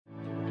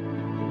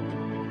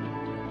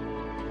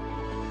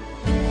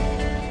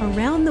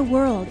around the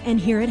world and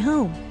here at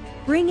home,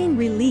 bringing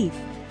relief,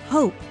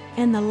 hope,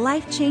 and the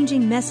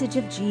life-changing message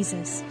of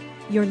Jesus.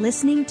 You're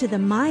listening to the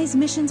Mize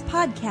Missions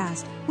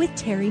Podcast with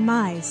Terry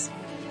Mize.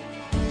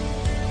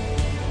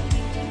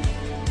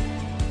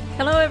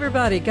 Hello,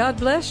 everybody. God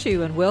bless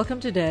you, and welcome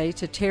today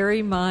to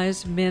Terry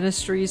Mize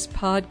Ministries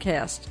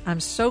Podcast. I'm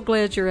so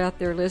glad you're out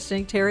there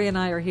listening. Terry and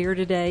I are here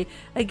today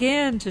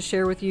again to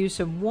share with you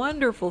some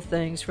wonderful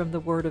things from the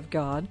Word of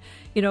God.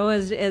 You know,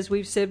 as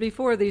we've said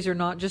before, these are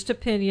not just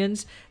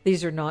opinions.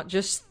 This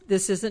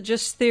isn't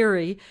just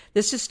theory.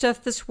 This is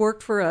stuff that's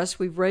worked for us.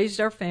 We've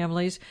raised our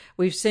families.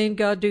 We've seen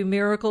God do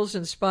miracles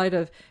in spite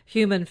of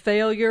human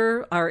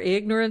failure, our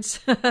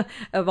ignorance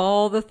of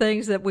all the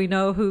things that we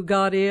know who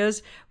God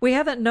is. We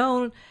haven't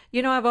known,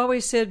 you know, I've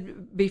always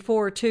said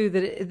before, too,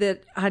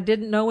 that I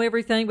didn't know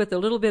everything, but the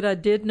little bit I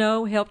did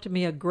know helped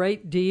me a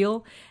great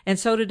deal. And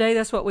so today,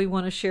 that's what we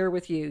want to share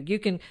with you. You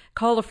can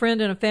call a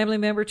friend and a family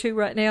member, too,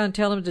 right now and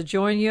tell them to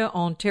join you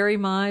on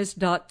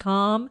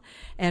terrymize.com.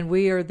 And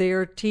we are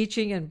there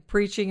teaching and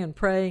preaching and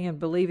praying and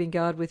believing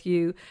God with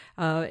you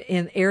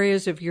in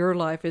areas of your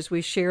life as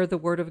we share the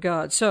Word of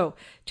God. So,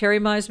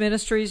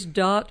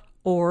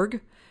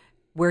 terrymizeministries.org,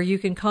 where you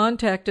can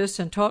contact us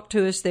and talk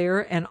to us there,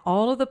 and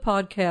all of the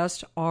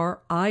podcasts are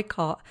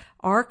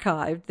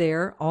archived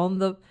there on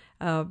the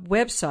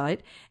website.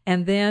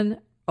 And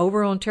then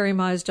over on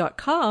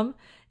terrymize.com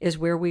is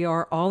where we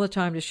are all the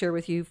time to share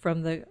with you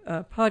from the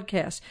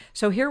podcast.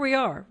 So here we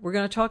are. We're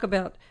going to talk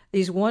about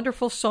these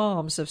wonderful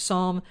Psalms of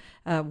Psalm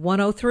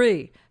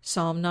 103,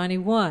 Psalm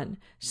 91,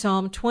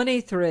 Psalm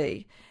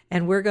 23,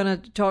 and we're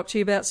going to talk to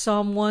you about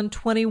Psalm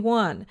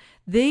 121.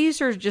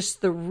 These are just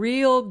the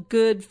real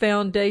good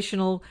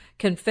foundational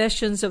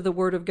confessions of the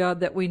Word of God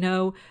that we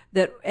know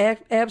that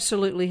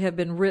absolutely have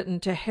been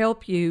written to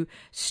help you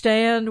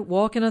stand,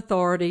 walk in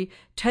authority,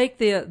 take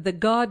the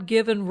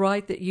God-given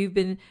right that you've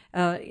been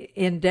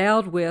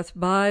endowed with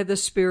by the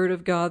Spirit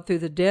of God through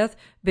the death,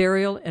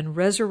 burial, and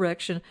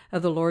resurrection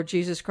of the Lord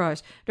Jesus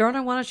Christ.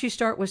 Darna, why don't you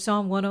start with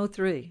Psalm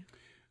 103?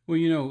 Well,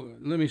 you know,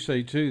 let me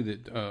say, too,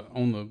 that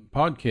on the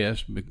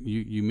podcast,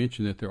 you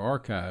mentioned that they're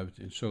archived,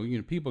 and so, you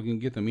know, people can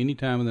get them any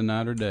time of the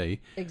night or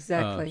day.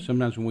 Exactly.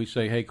 Sometimes when we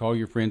say, hey, call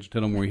your friends,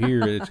 tell them we're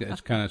here,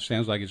 it's kind of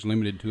sounds like it's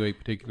limited to a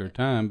particular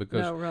time. But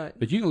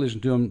you can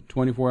listen to them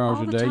 24 hours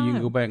all a day. Time. You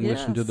can go back and yes.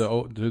 listen to the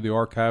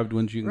archived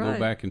ones. You can right. go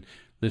back and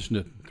listen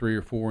to 3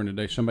 or 4 in a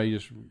day. Somebody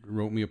just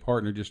wrote me, a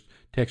partner just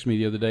texted me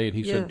the other day, and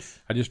he yes.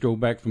 said, I just drove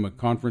back from a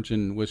conference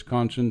in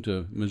Wisconsin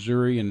to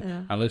Missouri,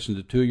 and I listened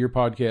to 2 of your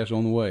podcasts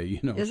on the way.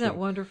 You know, Isn't that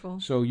wonderful?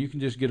 So you can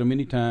just get them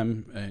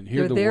anytime and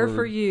hear the They're Word. there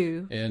for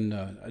you. And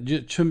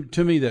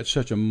to me, that's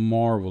such a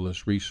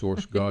marvelous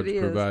resource God's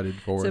provided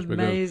for us. It's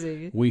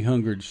amazing. We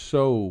hungered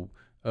so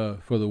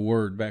for the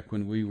Word back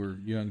when we were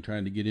young,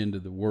 trying to get into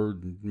the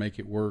Word and make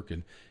it work,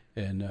 and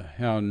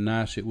how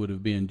nice it would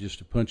have been just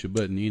to punch a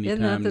button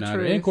anytime. And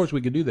of course, we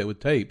could do that with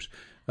tapes,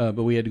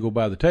 but we had to go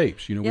buy the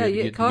tapes. You know, we had to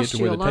get to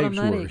where the tapes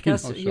were.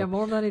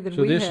 More money than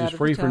so we had. So this is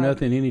free for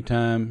nothing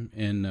anytime.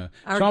 And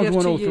Psalms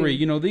 103,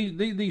 you know,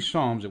 these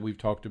Psalms that we've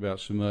talked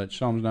about so much,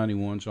 Psalms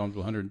 91, Psalms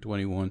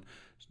 121,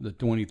 the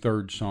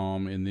 23rd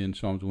Psalm, and then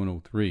Psalms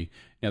 103.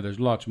 Now,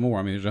 there's lots more.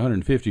 I mean, there's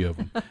 150 of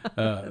them.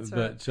 That's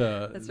but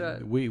That's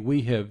right.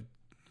 we have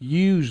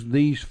used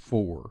these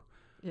 4.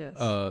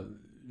 Yes.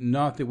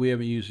 Not that we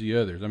haven't used the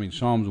others. I mean,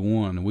 Psalms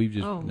 1,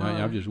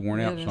 I've just worn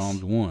out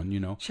Psalms 1,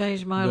 you know.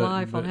 Changed my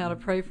life on how to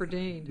pray for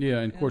Dean. Yeah,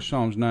 and of course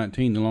Psalms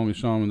 19, the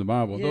longest psalm in the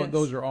Bible. Yes.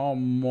 Those are all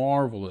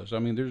marvelous. I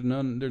mean, there's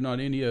not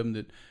any of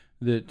them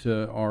that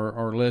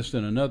are less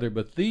than another.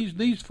 But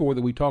these 4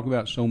 that we talk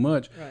about so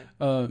much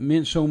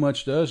meant so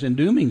much to us and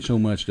do mean so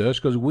much to us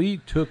because we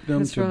took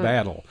them to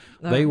battle.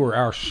 They were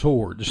our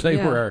swords. They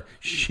were our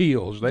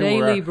shields. They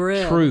were our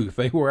bread. Truth.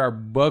 They were our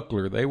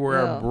buckler. They were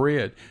our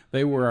bread.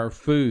 They were our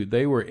food.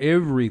 They were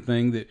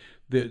everything that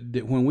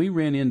when we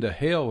ran into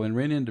hell and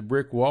ran into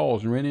brick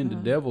walls and ran into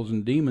devils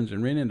and demons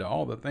and ran into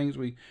all the things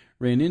we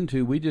ran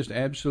into, we just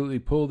absolutely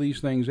pulled these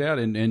things out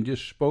and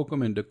just spoke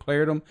them and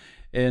declared them,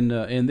 and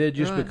they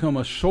just become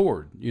a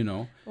sword, you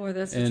know. Boy,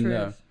 that's the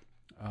truth.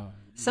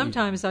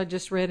 Sometimes I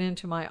just read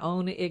into my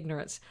own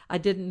ignorance. I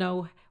didn't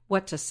know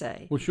what to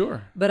say. Well,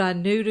 sure. But I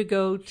knew to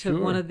go to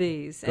one of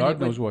these. God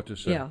knows what to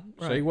say. Yeah,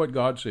 right. Say what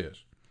God says.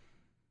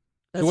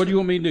 That's so what do you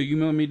want me to do?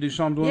 You want me to do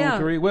Psalms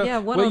 103? Yeah,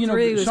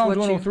 103 is Psalms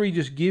 103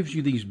 just gives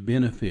you these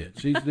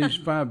benefits, these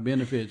 5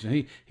 benefits.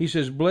 And he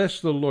says,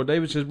 bless the Lord.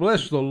 David says,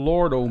 bless the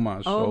Lord, O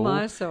my soul. Oh,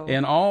 my soul.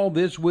 And all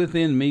that's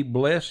within me,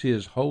 bless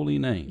his holy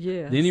name.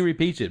 Yes. Then he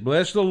repeats it,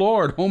 bless the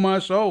Lord, O my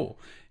soul.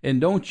 And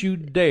don't you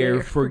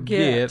dare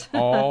forget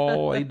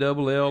all,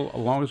 A-double-L,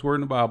 longest word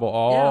in the Bible,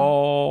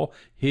 all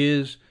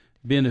his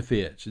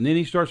benefits. And then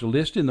he starts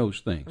listing those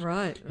things.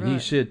 Right. And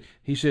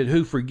he said,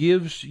 who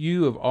forgives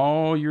you of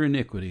all your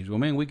iniquities. Well,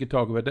 man, we could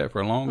talk about that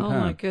for a long time. Oh,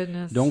 my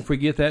goodness. Don't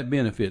forget that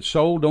benefit.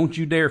 Soul, don't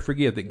you dare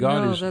forget that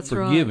God has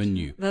forgiven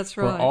you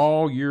for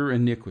all your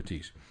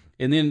iniquities.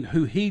 And then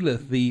who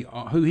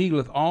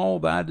healeth all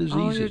thy diseases.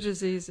 All your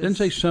diseases. Doesn't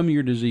say some of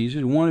your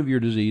diseases, one of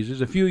your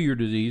diseases, a few of your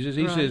diseases.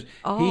 He says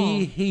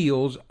he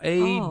heals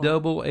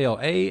A-double-L,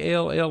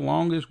 A-L-L,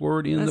 longest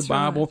word in the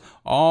Bible,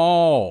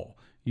 all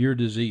your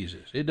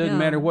diseases. It doesn't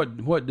matter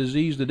what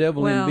disease the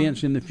devil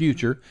invents in the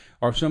future,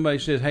 or if somebody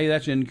says, hey,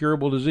 that's an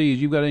incurable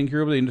disease, you've got an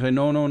incurable disease, and say,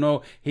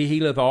 no, he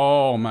healeth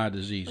all my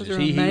diseases.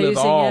 He healeth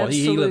all,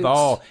 he healeth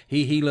all,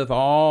 he healeth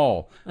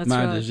all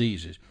my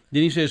diseases.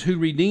 Then he says, who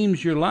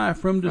redeems your life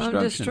from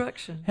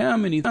destruction. How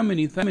many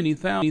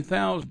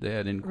thousand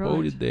that, and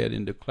quoted that,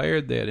 and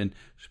declared that, and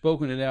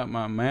spoken it out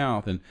my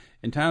mouth.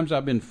 And times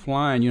I've been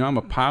flying, I'm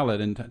a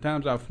pilot, and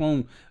times I've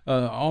flown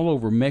all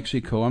over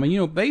Mexico. I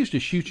mean, they used to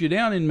shoot you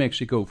down in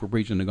Mexico for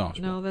preaching the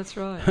gospel. No, that's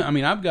right. I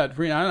mean, I've got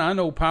friends, I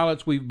know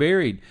pilots we've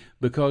buried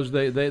because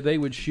they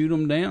would shoot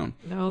them down.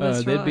 No,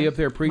 that's they'd right. be up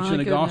there preaching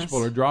the gospel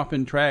or goodness.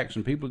 dropping tracts,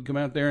 and people would come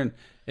out there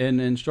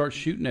and start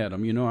shooting at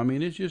them. I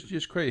mean, it's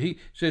just crazy. He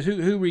says,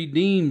 who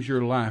redeems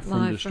your life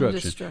from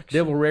destruction?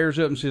 Devil rears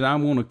up and says, I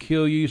want to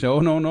kill you. You say, oh,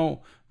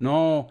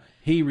 no.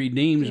 He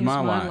redeems my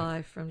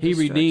life. From he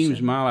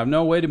redeems my life.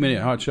 No, wait a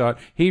minute, hotshot.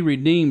 He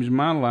redeems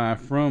my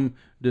life from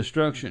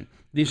destruction.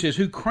 He says,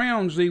 who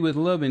crowns thee with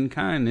loving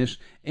kindness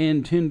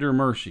and tender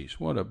mercies.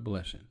 What a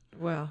blessing.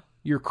 Wow.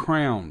 You're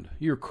crowned.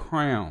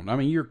 I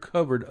mean, you're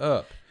covered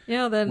up.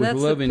 Then with that's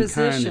loving the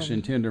position. kindness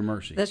and tender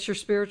mercy. That's your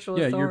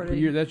spiritual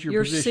authority. That's your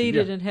You're position.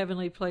 seated in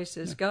heavenly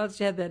places. God's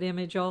had that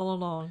image all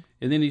along.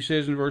 And then he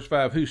says in verse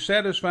 5, who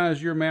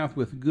satisfies your mouth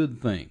with good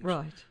things.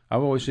 Right.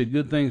 I've always said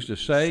good things to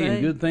say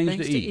and good things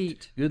to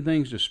eat. Good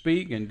things to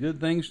speak and good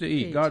things to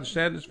eat. God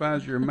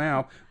satisfies your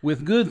mouth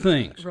with good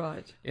things.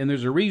 Right. And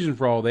there's a reason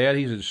for all that.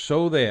 He says,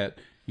 so that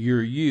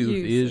your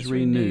youth is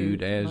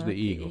renewed as the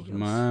eagles.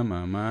 My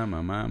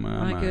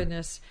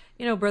goodness.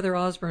 Brother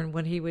Osborne,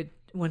 when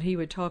he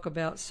would talk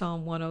about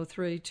Psalm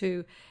 103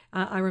 too,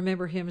 I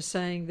remember him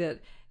saying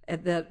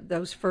that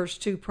those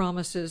first two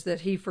promises,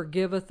 that he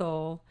forgiveth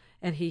all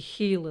and he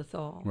healeth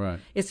all. Right.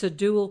 It's a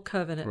dual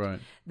covenant. Right.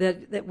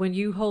 That when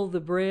you hold the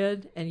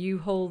bread and you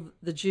hold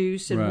the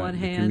juice in one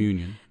hand,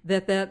 communion.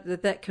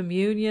 that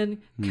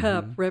communion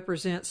cup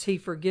represents he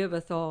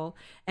forgiveth all,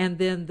 and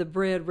then the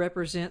bread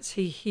represents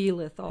he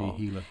healeth all.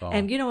 He healeth all.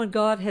 And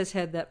God has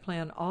had that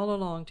plan all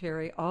along,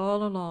 Terry,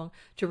 all along,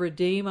 to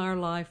redeem our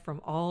life from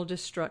all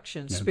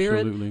destruction,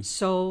 spirit,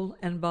 soul,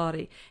 and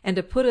body, and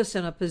to put us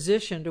in a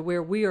position to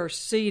where we are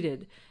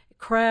seated,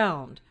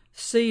 crowned,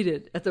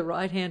 seated at the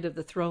right hand of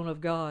the throne of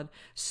God,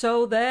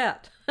 so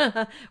that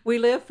we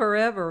live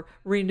forever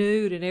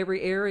renewed in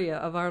every area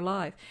of our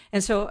life.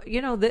 And so,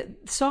 that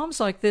Psalms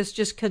like this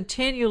just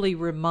continually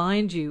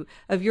remind you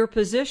of your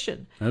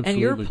position and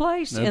your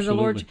place in the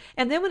Lord.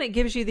 And then when it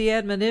gives you the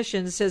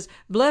admonition, it says,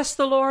 bless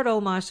the Lord, O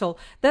my soul.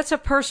 That's a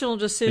personal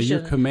decision.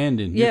 You're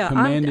commanding. You're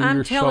commanding I'm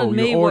your telling soul.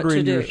 me You're what to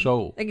ordering do. your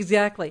soul.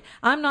 Exactly.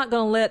 I'm not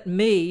going to let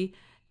me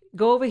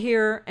go over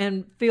here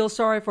and feel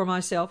sorry for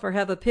myself or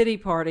have a pity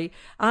party.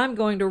 I'm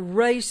going to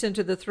race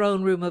into the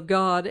throne room of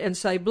God and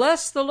say,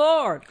 bless the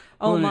Lord,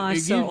 my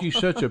soul. It gives you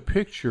such a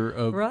picture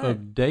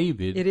of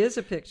David. It is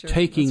a picture.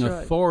 Taking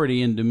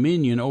authority and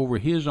dominion over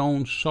his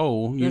own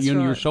soul.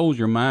 Your soul's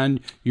your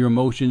mind, your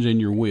emotions,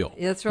 and your will.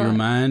 That's right. Your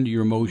mind,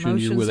 your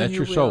emotions, your will. That's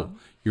your soul.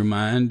 Your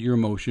mind, your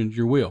emotions,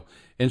 your will.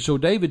 And so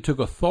David took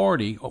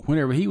authority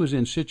whenever he was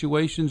in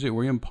situations that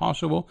were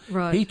impossible.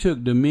 Right. He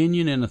took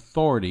dominion and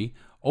authority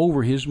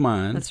over his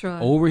mind, that's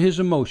right, over his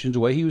emotions, the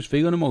way he was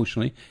feeling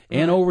emotionally,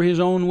 and over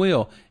his own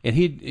will.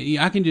 And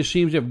I can just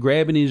see himself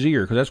grabbing his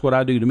ear, because that's what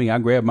I do to me. I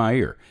grab my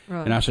ear.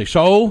 Right. And I say,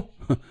 soul,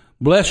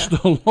 bless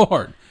the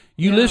Lord.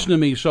 You listen to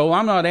me, soul.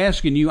 I'm not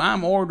asking you.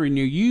 I'm ordering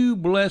you. You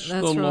bless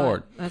the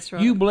Lord. That's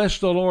right. You bless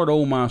the Lord,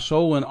 O my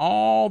soul, and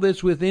all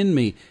that's within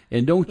me.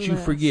 And don't you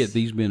forget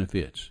these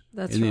benefits.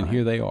 That's and then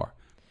here they are.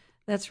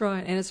 That's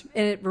right. And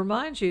it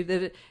reminds you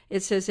that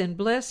it says, and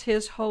bless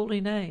his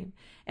holy name.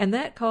 And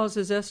that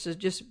causes us to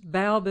just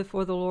bow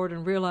before the Lord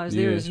and realize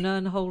there is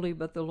none holy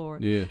but the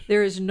Lord. Yes.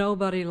 There is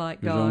nobody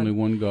like God. There's only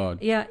one God.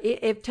 Yeah,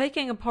 if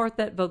taking apart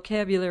that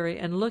vocabulary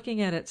and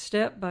looking at it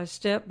step by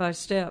step by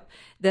step,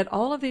 that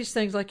all of these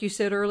things, like you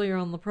said earlier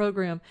on the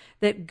program,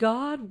 that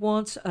God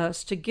wants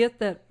us to get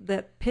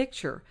that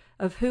picture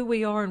of who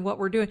we are and what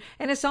we're doing.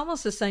 And it's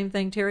almost the same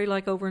thing, Terry,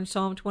 like over in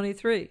Psalm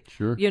 23.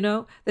 Sure.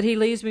 That he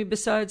leads me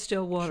beside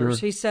still waters.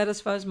 Sure. He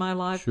satisfies my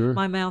life, Sure.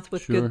 my mouth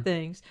with good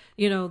things.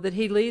 That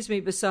he leads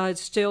me beside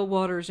still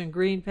waters and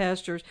green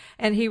pastures,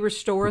 and he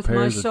restoreth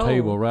my soul. Prepares a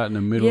table right in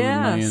the middle of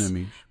my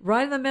enemies.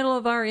 Right in the middle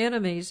of our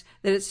enemies,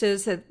 that it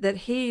says that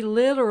he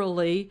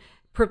literally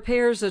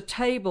prepares a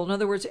table. In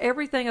other words,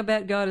 everything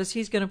about God is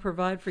he's going to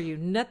provide for you.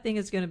 Nothing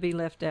is going to be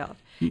left out.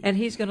 And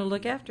he's going to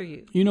look after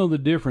you. You know the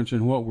difference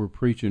in what we're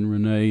preaching,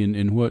 Renee,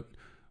 and what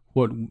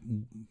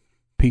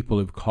people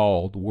have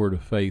called the word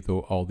of faith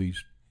all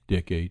these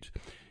decades,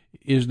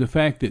 is the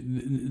fact that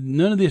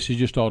none of this is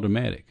just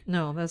automatic.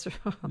 No, that's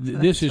right.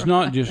 This is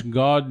not just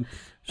God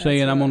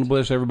saying, I'm going to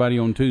bless everybody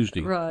on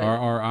Tuesday. Right.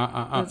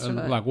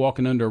 Or like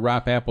walking under a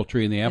ripe apple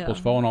tree and the apple's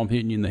falling off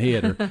hitting you in the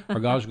head. Or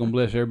God's going to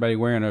bless everybody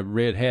wearing a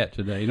red hat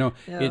today.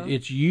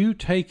 It's you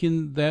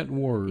taking that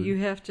word. You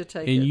have to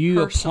take it and you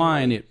personally.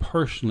 applying it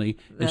personally.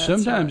 And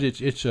sometimes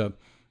it's a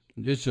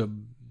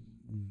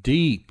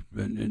deep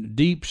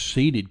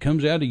seated,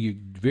 comes out of your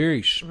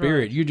very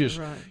spirit.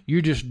 Right.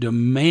 You're just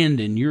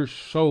demanding your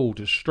soul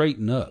to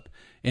straighten up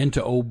and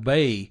to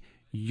obey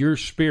your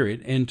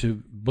spirit and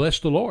to bless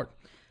the Lord.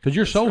 Because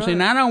your soul's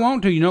saying, I don't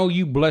want to.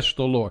 You bless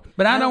the Lord.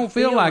 But I don't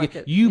feel like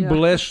it. You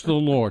bless the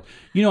Lord.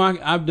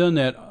 I've done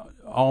that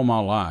all my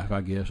life, I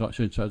guess,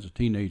 since I was a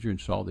teenager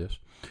and saw this.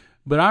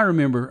 But I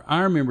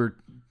remember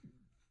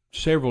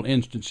several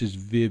instances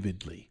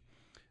vividly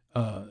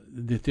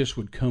that this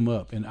would come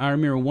up. And I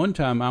remember one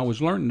time I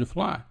was learning to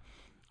fly.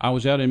 I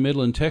was out in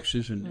Midland,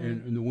 Texas,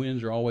 and the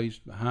winds are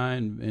always high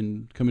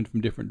and coming from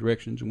different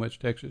directions in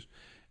West Texas.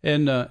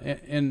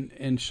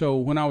 And so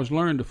when I was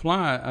learning to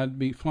fly, I'd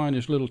be flying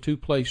this little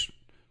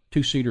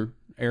two-seater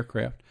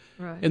aircraft.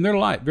 Right. And they're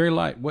light, very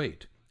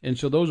lightweight. And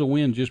so those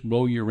winds just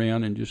blow you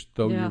around and just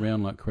throw you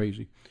around like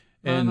crazy.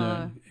 And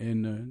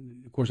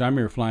of course, I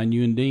remember flying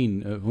you and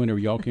Dean whenever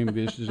y'all came to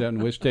visit us out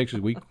in West Texas.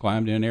 We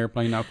climbed in an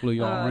airplane, I flew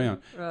y'all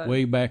around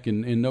way back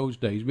in those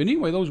days. But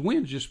anyway, those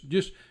winds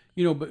just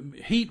but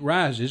heat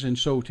rises, and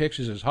so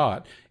Texas is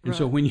hot, and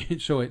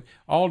so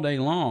all day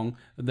long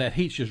that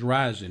heat's just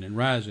rising and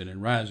rising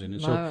and rising,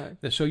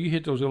 and so you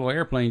hit those little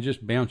airplanes,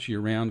 just bounce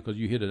you around because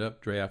you hit an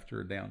updraft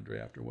or a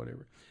downdraft or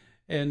whatever.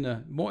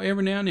 And boy,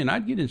 every now and then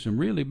I'd get in some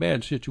really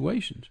bad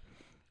situations,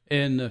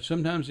 and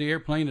sometimes the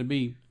airplane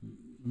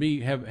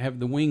would have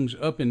the wings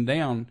up and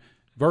down,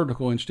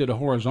 vertical instead of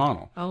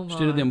horizontal. Oh my.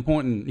 Instead of them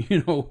pointing,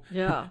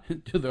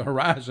 to the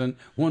horizon,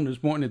 one was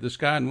pointing at the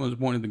sky and one was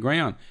pointing at the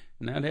ground.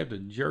 And I'd have to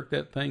jerk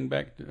that thing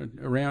back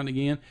around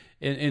again.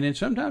 And then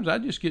sometimes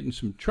I'd just get in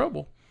some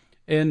trouble.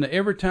 And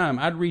every time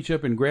I'd reach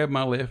up and grab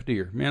my left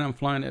ear. Man, I'm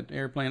flying that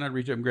airplane. I'd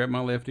reach up and grab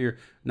my left ear.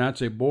 And I'd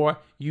say, boy,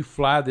 you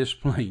fly this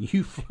plane.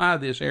 You fly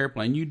this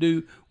airplane. You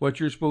do what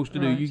you're supposed to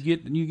do. You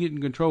get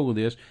in control of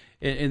this.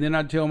 And then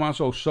I'd tell my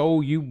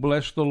soul, you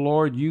bless the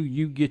Lord.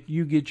 You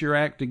get your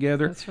act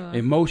together. That's right.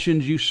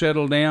 Emotions, you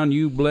settle down.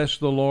 You bless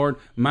the Lord.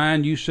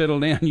 Mind, you settle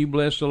down. You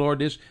bless the Lord.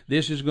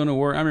 This is going to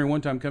work. I remember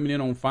one time coming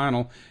in on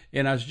final,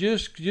 and I was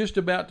just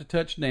about to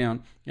touch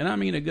down, and I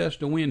mean a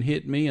gust of wind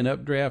hit me, an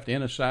updraft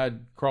and a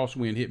side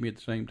crosswind hit me at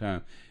the same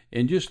time,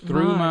 and just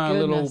threw my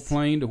little old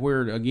plane to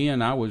where,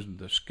 again, I was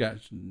the sky,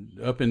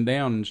 up and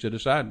down instead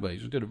of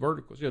sideways, instead of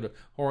vertical, instead of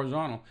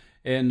horizontal,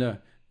 and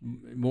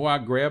boy, I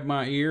grabbed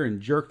my ear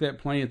and jerked that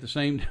plane at the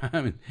same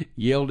time and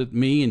yelled at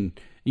me, and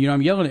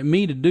I'm yelling at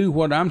me to do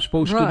what I'm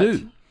supposed to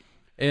do,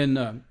 and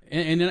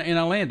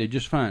I landed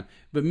just fine.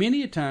 But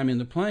many a time in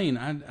the plane,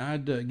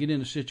 I'd get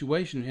in a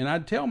situation, and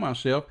I'd tell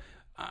myself,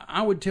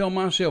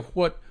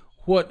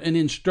 what an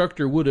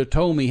instructor would have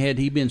told me had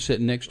he been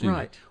sitting next to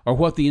me, or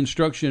what the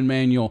instruction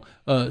manual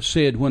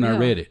said when I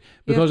read it,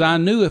 because I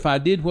knew if I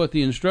did what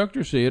the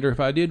instructor said, or if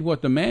I did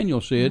what the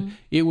manual said,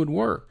 it would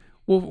work.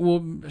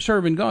 Well,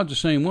 serving God's the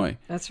same way.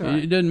 That's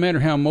right. It doesn't matter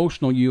how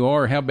emotional you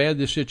are, or how bad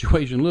this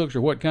situation looks,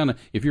 or what kind of,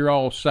 if you're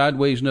all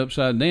sideways and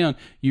upside down,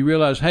 you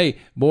realize, hey,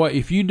 boy,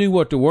 if you do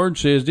what the Word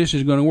says, this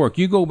is going to work.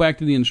 You go back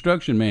to the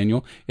instruction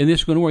manual, and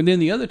this is going to work. And then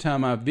the other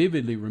time I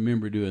vividly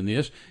remember doing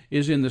this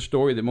is in the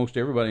story that most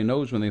everybody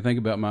knows when they think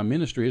about my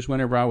ministry, is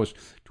whenever I was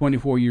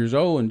 24 years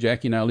old, and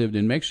Jackie and I lived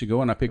in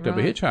Mexico, and I picked up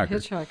a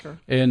hitchhiker.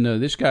 And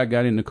this guy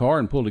got in the car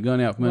and pulled a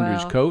gun out from under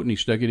his coat, and he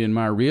stuck it in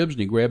my ribs,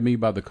 and he grabbed me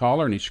by the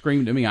collar, and he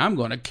screamed at me, I'm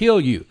going to kill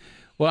you.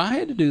 Well, I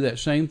had to do that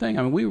same thing.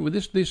 I mean,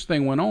 this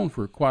thing went on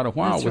for quite a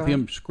while with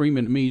him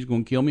screaming at me he's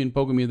going to kill me and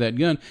poking me with that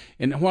gun.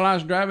 And while I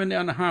was driving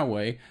down the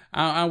highway,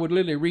 I would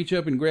literally reach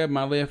up and grab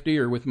my left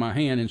ear with my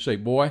hand and say,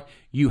 boy,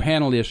 you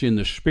handle this in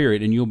the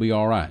spirit and you'll be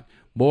all right.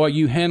 Boy,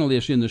 you handle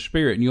this in the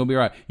spirit and you'll be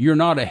all right. You're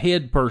not a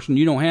head person.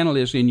 You don't handle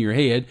this in your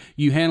head.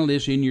 You handle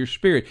this in your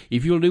spirit.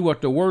 If you'll do what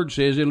the Word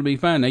says, it'll be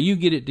fine. Now, you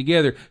get it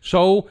together.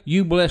 So,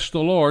 you bless the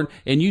Lord,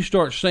 and you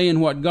start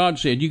saying what God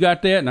said. You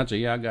got that? And I'd say,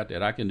 yeah, I got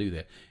that. I can do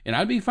that. And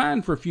I'd be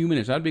fine for a few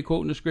minutes. I'd be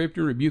quoting the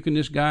scripture, rebuking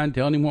this guy and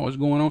telling him what was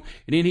going on.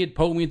 And then he'd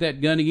poke me with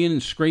that gun again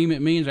and scream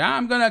at me and say,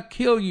 I'm going to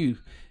kill you.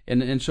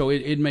 And so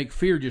it'd make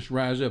fear just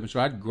rise up. And so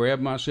I'd grab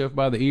myself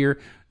by the ear,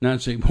 and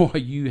I'd say, boy,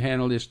 you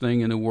handle this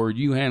thing in the Word.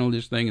 You handle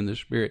this thing in the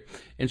Spirit.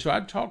 And so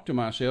I'd talk to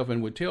myself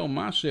and would tell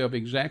myself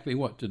exactly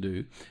what to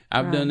do.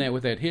 I've done that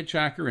with that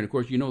hitchhiker. And, of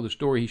course, you know the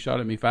story. He shot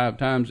at me 5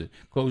 times, as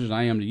close as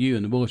I am to you,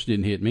 and the bullets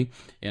didn't hit me.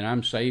 And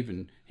I'm safe,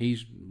 and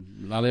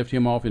I left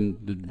him off in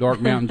the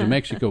dark mountains of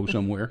Mexico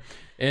somewhere.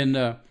 And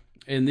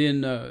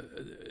then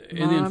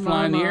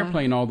flying the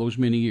airplane all those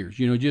many years.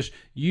 Just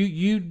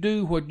you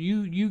do what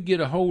you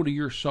get a hold of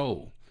your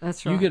soul.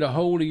 That's right. You get a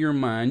hold of your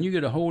mind. You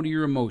get a hold of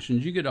your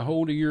emotions. You get a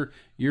hold of your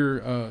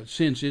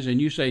senses,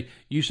 and you say,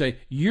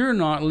 you're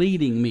not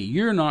leading me.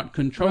 You're not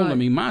controlling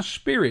me. My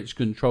spirit's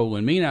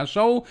controlling me. Now,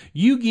 soul,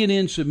 you get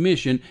in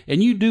submission,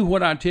 and you do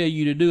what I tell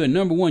you to do. And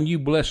number one, you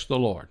bless the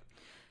Lord.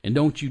 And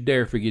don't you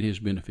dare forget his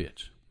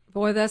benefits.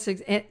 Boy, that's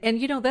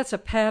and that's a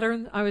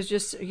pattern. I was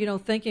just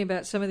thinking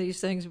about some of these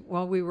things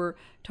while we were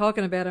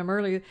talking about them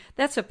earlier.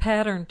 That's a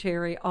pattern,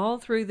 Terry, all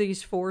through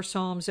these 4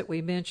 Psalms that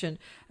we mentioned,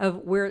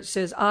 of where it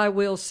says, "I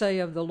will say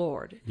of the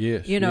Lord."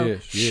 Yes,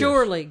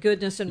 surely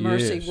goodness and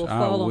mercy will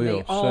follow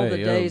me all the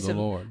days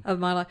of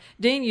my life.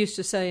 Dean used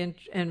to say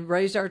and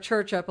raised our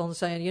church up on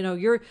saying,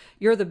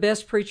 you're the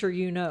best preacher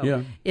you know.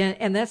 Yeah.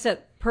 And that's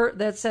that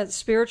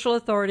spiritual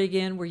authority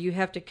again, where you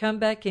have to come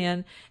back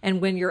in,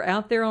 and when you're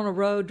out there on a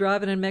road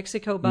driving in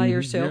Mexico by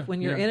yourself, when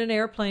you're in an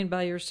airplane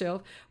by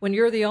yourself, when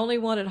you're the only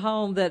one at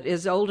home that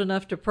is old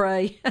enough to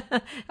pray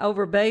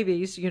over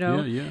babies,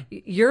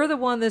 you're the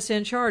one that's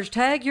in charge.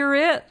 Tag, you're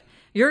it.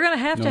 You're going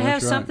to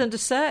have something to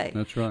say.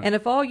 That's right. And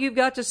if all you've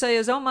got to say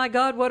is, "Oh my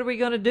God, what are we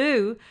going to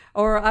do?"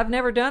 or "I've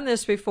never done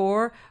this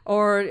before,"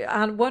 or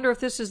 "I wonder if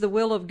this is the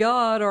will of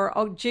God," or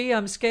 "Oh gee,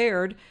 I'm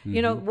scared,"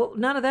 well,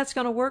 none of that's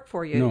going to work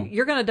for you. No.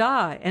 You're going to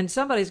die, and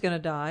somebody's going to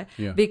die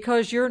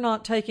because you're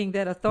not taking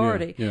that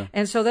authority. Yeah.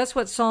 And so that's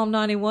what Psalm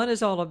 91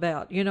 is all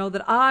about.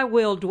 That I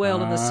will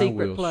dwell in the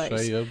secret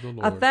place. Say of the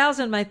Lord.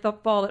 1,000 may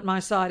fall at my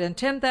side, and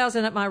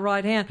 10,000 at my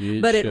right hand,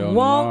 It but it shall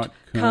won't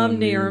not come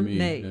near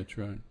me. That's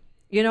right.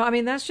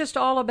 That's just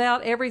all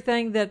about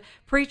everything that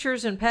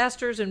preachers and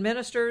pastors and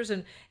ministers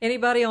and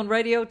anybody on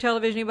radio,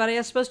 television, anybody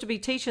else supposed to be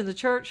teaching the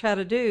church how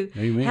to do,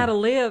 Amen. how to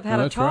live, how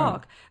to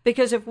talk. Right.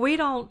 Because if we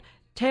don't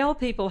tell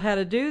people how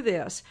to do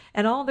this,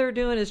 and all they're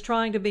doing is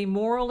trying to be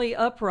morally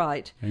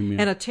upright Amen.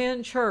 and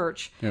attend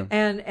church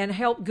and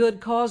help good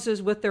causes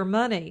with their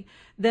money,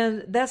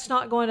 then that's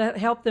not going to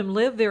help them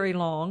live very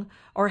long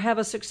or have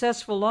a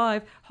successful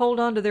life, hold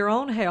on to their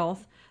own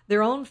health,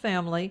 their own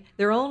family,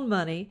 their own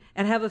money,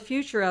 and have a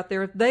future out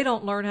there if they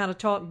don't learn how to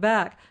talk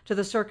back to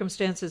the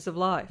circumstances of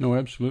life. No,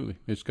 absolutely.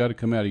 It's got to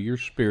come out of your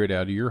spirit,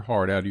 out of your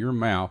heart, out of your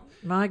mouth.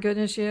 My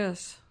goodness,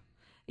 yes.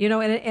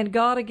 And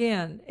God,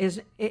 again,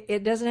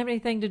 it doesn't have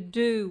anything to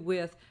do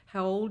with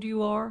how old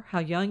you are, how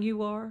young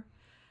you are,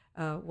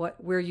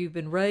 where you've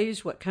been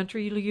raised, what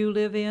country you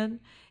live in.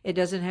 It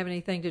doesn't have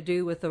anything to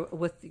do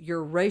with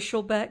your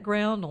racial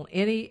background on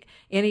any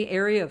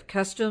area of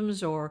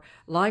customs or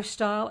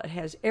lifestyle. It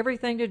has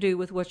everything to do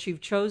with what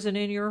you've chosen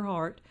in your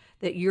heart,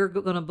 that you're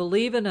going to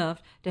believe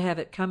enough to have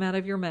it come out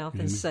of your mouth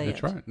and say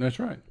it. That's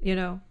right.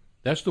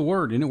 That's the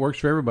word, and it works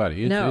for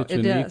everybody. It's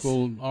an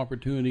equal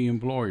opportunity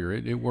employer.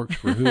 It works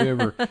for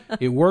whoever.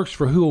 It works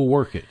for who will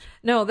work it.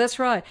 No, that's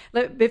right.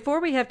 Before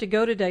we have to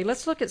go today,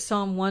 let's look at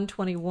Psalm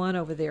 121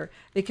 over there,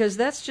 because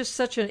that's just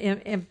such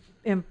an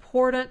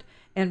important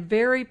and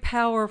very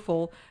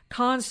powerful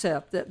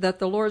concept that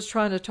the Lord's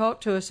trying to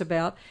talk to us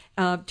about.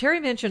 Terry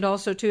mentioned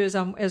also too,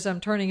 as I'm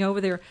turning over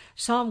there,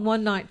 Psalm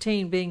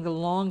 119 being the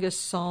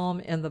longest psalm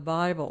in the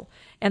Bible,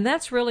 and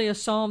that's really a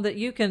psalm that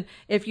you can,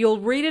 if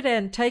you'll read it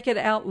and take it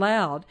out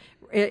loud.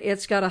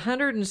 It's got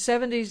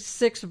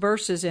 176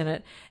 verses in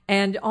it,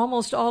 and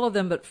almost all of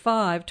them but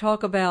 5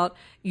 talk about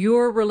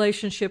your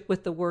relationship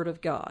with the Word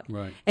of God.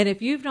 Right. And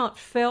if you've not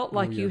felt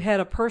like you had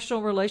a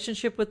personal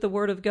relationship with the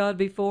Word of God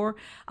before,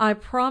 I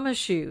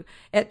promise you,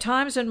 at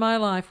times in my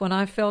life when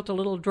I felt a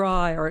little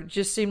dry, or it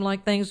just seemed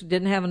like things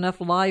didn't have enough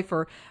life,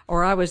 or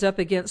I was up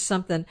against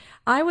something,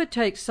 I would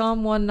take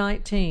Psalm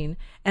 119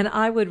 and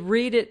I would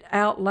read it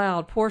out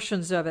loud,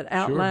 portions of it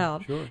out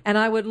loud, and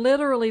I would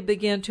literally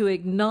begin to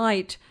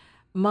ignite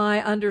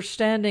my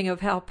understanding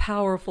of how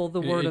powerful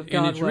the Word of God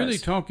was. And it's really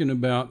talking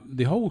about,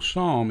 the whole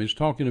psalm is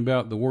talking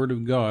about the Word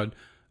of God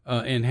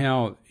and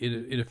how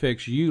it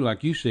affects you,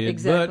 like you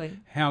said, but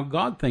how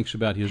God thinks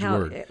about His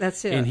Word.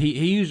 That's it. And He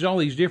uses all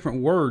these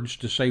different words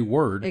to say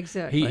Word.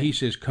 Exactly. He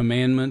says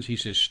commandments, He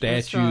says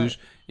statutes,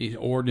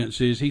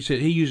 ordinances. He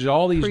uses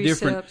all these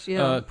precepts,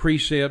 different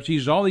precepts. He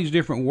uses all these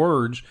different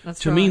words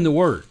to mean the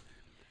Word.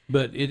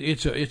 But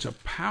it's a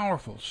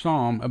powerful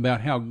psalm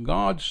about how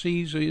God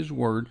sees His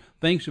Word,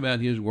 thinks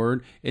about His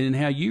Word, and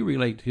how you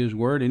relate to His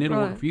Word, and it'll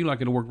work for you like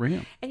it'll work for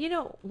Him. And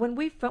when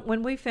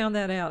we found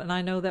that out, and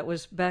I know that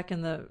was back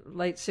in the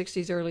late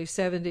 60s, early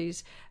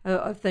 70s,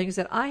 of things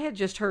that I had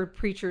just heard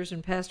preachers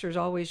and pastors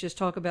always just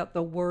talk about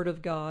the Word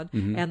of God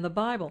and the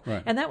Bible.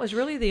 Right. And that was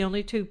really the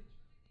only two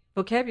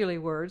vocabulary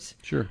words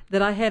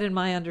that I had in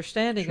my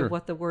understanding of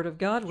what the Word of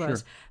God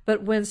was.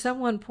 But when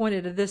someone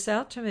pointed this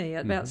out to me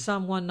about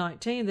Psalm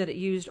 119, that it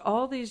used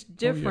all these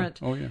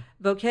different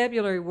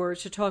vocabulary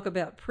words to talk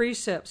about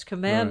precepts,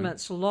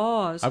 commandments,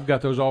 laws. I've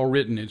got those all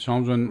written in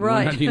Psalms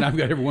 119. I've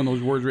got every one of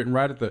those words written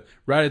right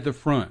at the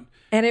front.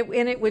 And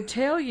it would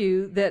tell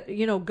you that,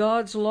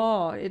 God's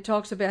law, it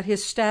talks about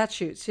His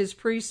statutes, His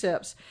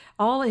precepts,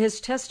 all of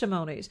His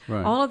testimonies.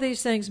 Right. All of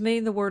these things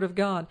mean the Word of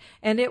God.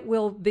 And it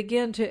will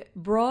begin to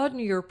broaden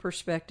your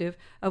perspective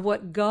of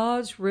what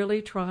God's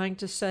really trying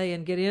to say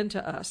and get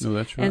into us. No,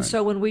 that's right. And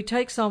so when we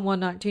take Psalm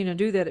 119 and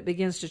do that, it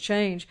begins to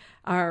change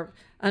our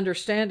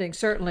understanding,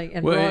 certainly.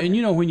 And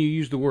and when you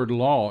use the word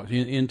law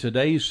in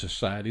today's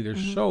society,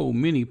 there's so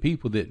many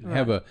people that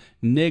have a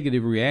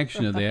negative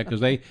reaction to that because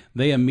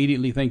they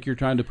immediately think you're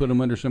trying to put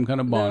them under some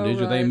kind of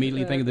bondage, or they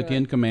immediately think of the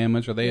Ten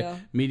Commandments, or they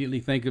immediately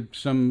think of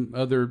some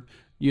other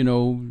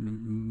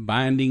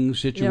binding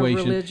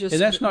situation. And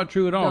that's not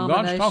true at all.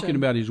 Domination. God's talking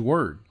about His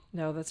Word.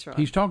 No, that's right.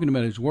 He's talking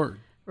about His Word.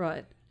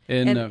 Right.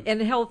 And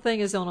the whole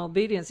thing is on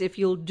obedience. If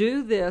you'll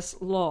do this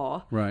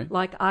law,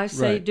 like I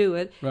say do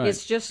it,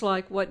 it's just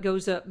like what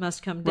goes up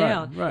must come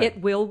down. It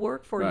will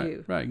work for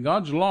you. Right.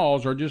 God's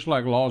laws are just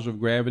like laws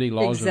of gravity,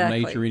 laws of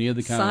nature, any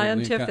other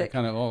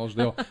kind of laws.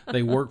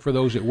 They work for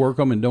those that work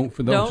them and don't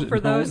for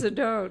those that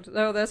don't.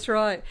 No, that's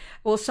right.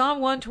 Well,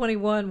 Psalm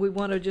 121, we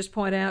want to just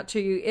point out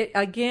to you,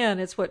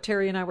 it's what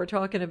Terry and I were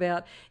talking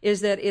about, is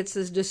that it's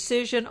a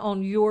decision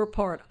on your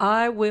part.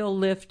 I will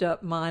lift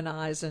up mine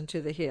eyes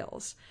unto the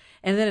hills.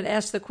 And then it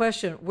asks the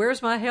question,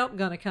 where's my help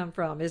going to come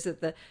from? Is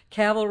it the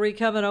cavalry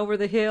coming over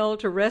the hill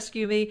to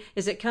rescue me?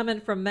 Is it coming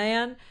from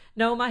man?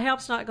 No, my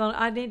help's not going.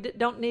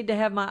 Don't need to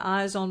have my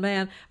eyes on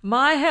man.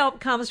 My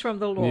help comes from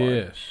the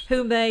Lord,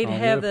 who made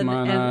heaven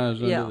and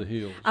the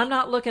hills. I'm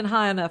not looking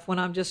high enough when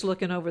I'm just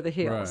looking over the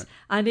hills.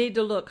 I need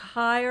to look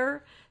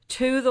higher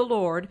to the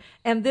Lord,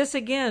 and this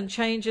again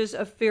changes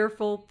a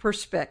fearful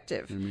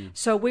perspective. Amen.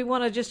 So we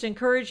want to just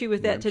encourage you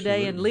with that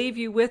today and leave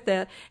you with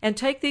that, and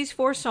take these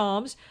 4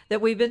 Psalms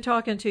that we've been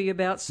talking to you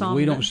about.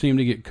 We don't seem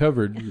to get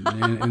covered in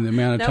the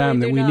amount of time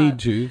that we need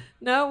to.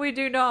 No, we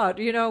do not.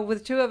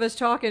 With 2 of us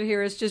talking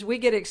here, it's just we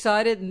get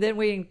excited and then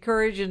we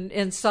encourage and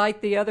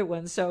incite the other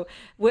ones. So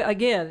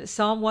again,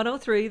 Psalm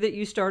 103 that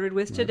you started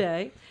with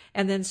today,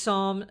 and then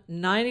Psalm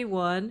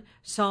 91,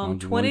 Psalm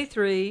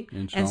 23,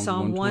 and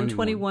Psalm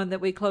 121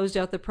 that we closed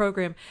out the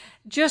program.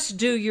 Just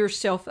do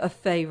yourself a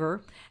favor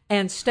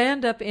and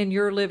stand up in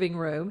your living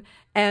room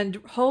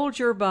and hold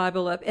your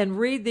Bible up and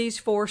read these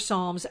 4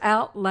 Psalms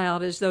out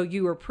loud as though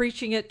you were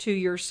preaching it to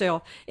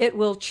yourself. It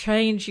will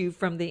change you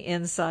from the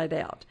inside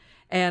out.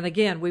 And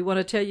again, we want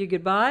to tell you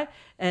goodbye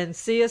and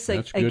see us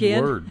again. That's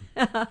good word.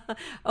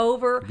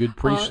 Over. Good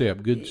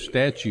precept, good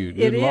statute,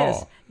 good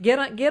law.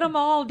 Get them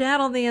all down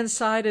on the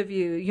inside of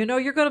you.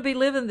 You're going to be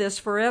living this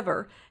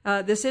forever.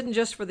 This isn't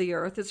just for the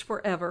earth, it's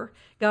forever.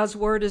 God's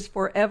word is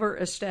forever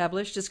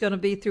established. It's going to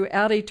be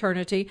throughout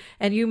eternity,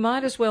 and you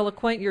might as well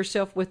acquaint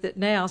yourself with it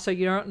now so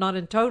you're not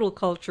in total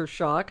culture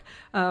shock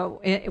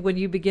when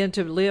you begin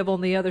to live on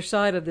the other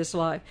side of this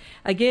life.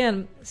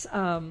 Again,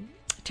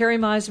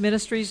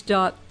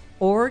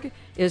 TerryMizeMinistries.org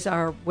is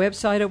our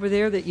website over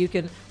there that you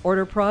can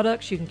order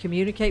products, you can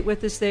communicate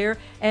with us there,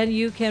 and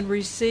you can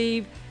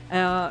receive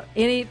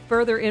any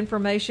further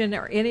information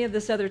or any of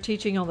this other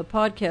teaching on the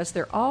podcast.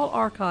 They're all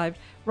archived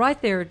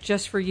right there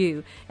just for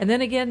you. And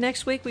then again,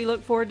 next week, we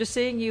look forward to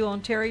seeing you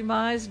on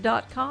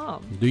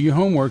TerryMize.com. Do your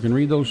homework and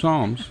read those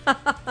Psalms.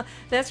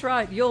 That's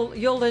right.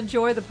 You'll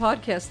enjoy the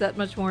podcast that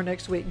much more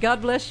next week.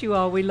 God bless you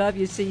all. We love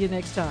you. See you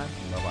next time.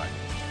 Bye-bye.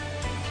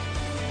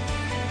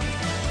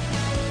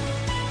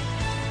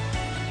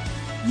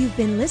 You've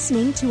been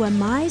listening to a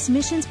Mize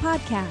Missions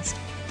podcast.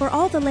 For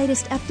all the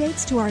latest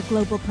updates to our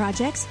global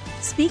projects,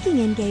 speaking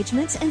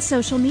engagements, and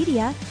social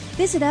media,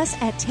 visit us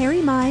at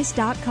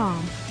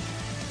TerryMize.com.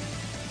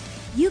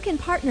 You can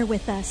partner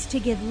with us to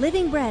give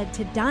living bread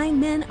to dying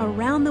men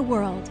around the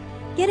world.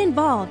 Get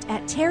involved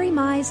at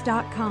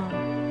TerryMize.com.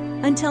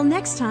 Until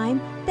next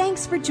time,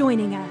 thanks for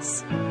joining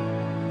us.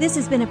 This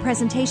has been a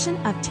presentation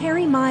of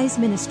Terry Mize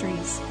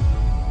Ministries.